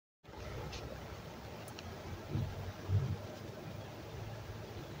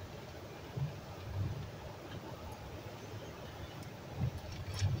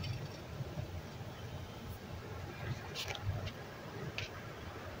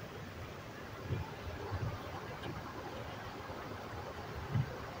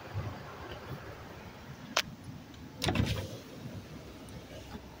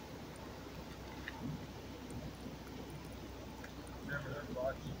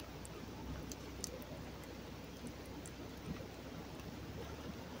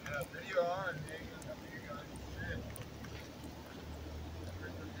video on, man. You got shit.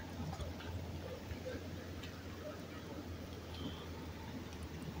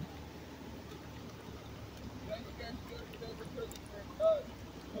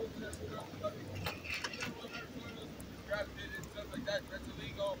 That's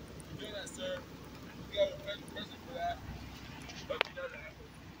illegal. You're doing that, sir. You got a prison for that. Hope you know that.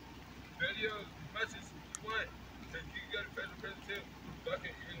 Video as much as you want. Because you can go to federal prison too. Fuck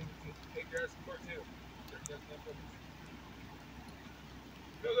it, you're going to take your ass to court too.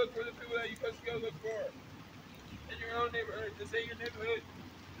 Go look for the people that you're supposed to go look for. In your own neighborhood. This ain't your neighborhood.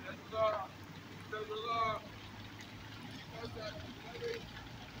 That's the law. Federal law.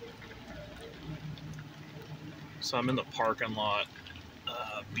 So I'm in the parking lot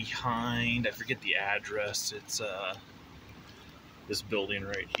behind, I forget the address, it's this building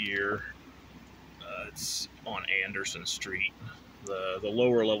right here. It's on Anderson Street. The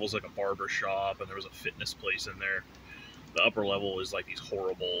lower level is like a barber shop, and there was a fitness place in there. The upper level is like these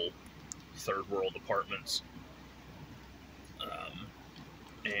horrible third world apartments.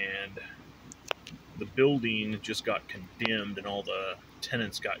 And the building just got condemned and all the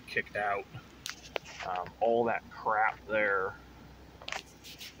tenants got kicked out. All that crap there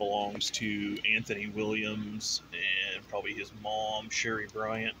belongs to Anthony Williams and probably his mom, Sherry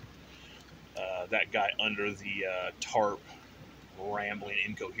Bryant. That guy under the tarp rambling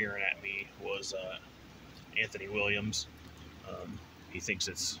incoherent at me was Anthony Williams. He thinks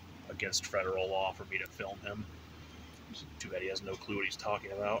it's against federal law for me to film him. It's too bad he has no clue what he's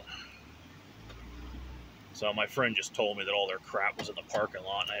talking about. So my friend just told me that all their crap was in the parking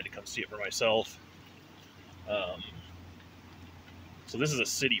lot, and I had to come see it for myself. So this is a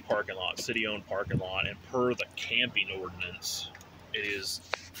city parking lot, city-owned parking lot, and per the camping ordinance, it is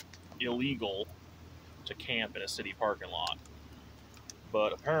illegal to camp in a city parking lot.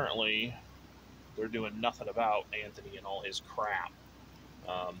 But apparently, they're doing nothing about Anthony and all his crap.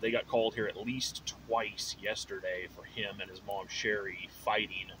 They got called here at least twice yesterday for him and his mom, Sherry,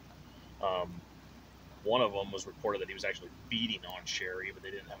 fighting. One of them was reported that he was actually beating on Sherry, but they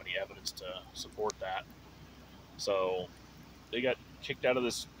didn't have any evidence to support that. So they got kicked out of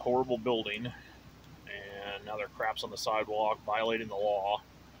this horrible building, and now their crap's on the sidewalk, violating the law.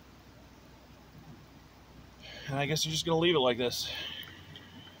 And I guess you're just going to leave it like this.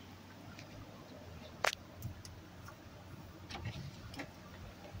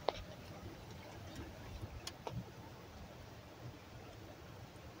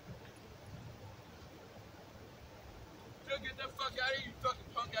 Get the fuck out of here, you fucking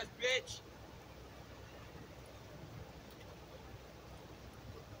punk ass bitch!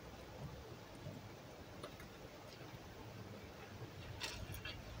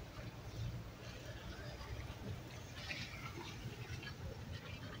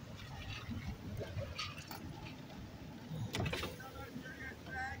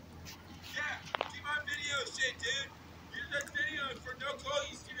 Yeah, keep on video shit, dude. You're just videoing for no goal,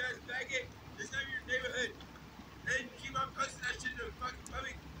 you stupid ass faggot. This is not your neighborhood. And keep on posting that shit to the fucking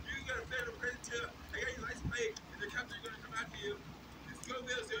public. You can go to federal prison too. I got your license plate, and the cops are gonna come after you. Just go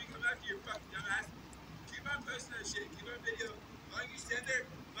bill so we come after you, fucking dumbass. Keep on posting that shit. Keep on video. As long as you stand there,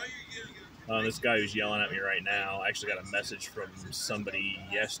 as long as you're getting This guy who's yelling at me right now, I actually got a message from somebody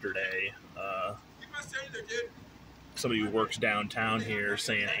yesterday. Keep on standing there, dude. Somebody who works downtown here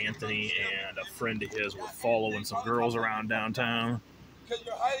saying Anthony and a friend of his were following some girls around downtown. Because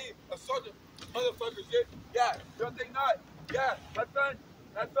you're highly assaulted motherfuckers, dude. Yeah, don't think not. Yeah, have fun.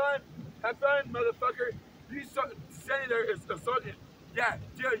 Have fun. Have fun, motherfucker. You standing there is assaulting. Yeah,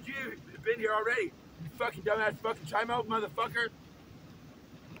 dude, you've been here already. You fucking dumbass fucking chime out, motherfucker.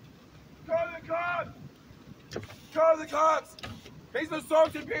 Call the cops! Call the cops! He's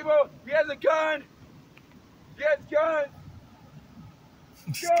assaulting people! He has a gun! He has guns!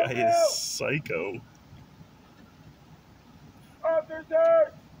 This guy is psycho.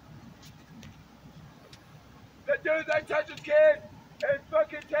 Officers! The dude that touches kids and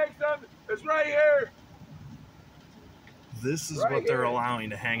fucking takes them is right here! This is what they're allowing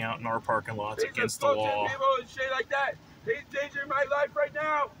to hang out in our parking lots against the law. People and shit like that. He's endangering my life right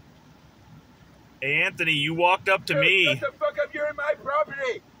now. Hey, Anthony, you walked up to me. Shut the fuck up. You're in my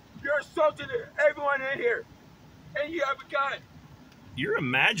property. You're assaulting everyone in here. And you have a gun. You're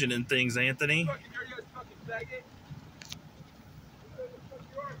imagining things, Anthony. Fucking dirty ass fucking faggot. Who the fuck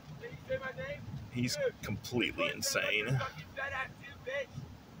you are? Can you say my name? He's completely insane. Fucking fat ass too, bitch.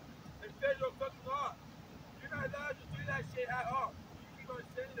 It's federal fucking law. You're not allowed to do that shit at all. You keep on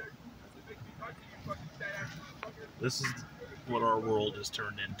standing there. That's what makes me talk to you, fucking fat ass motherfucker. This is what our world has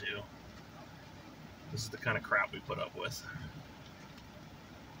turned into. This is the kind of crap we put up with.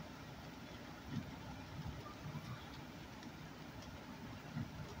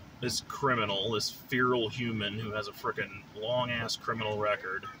 this criminal, this feral human who has a frickin' long-ass criminal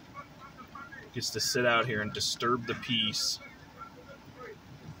record, gets to sit out here and disturb the peace,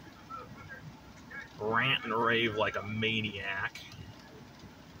 rant and rave like a maniac.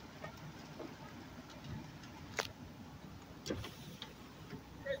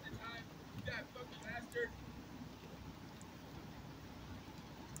 Prison time, you that fucking bastard.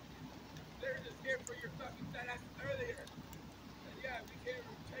 They were just here for your fucking fat ass earlier. And yeah, we came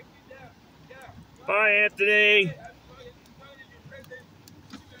to check you down. Yeah. Bye, Anthony.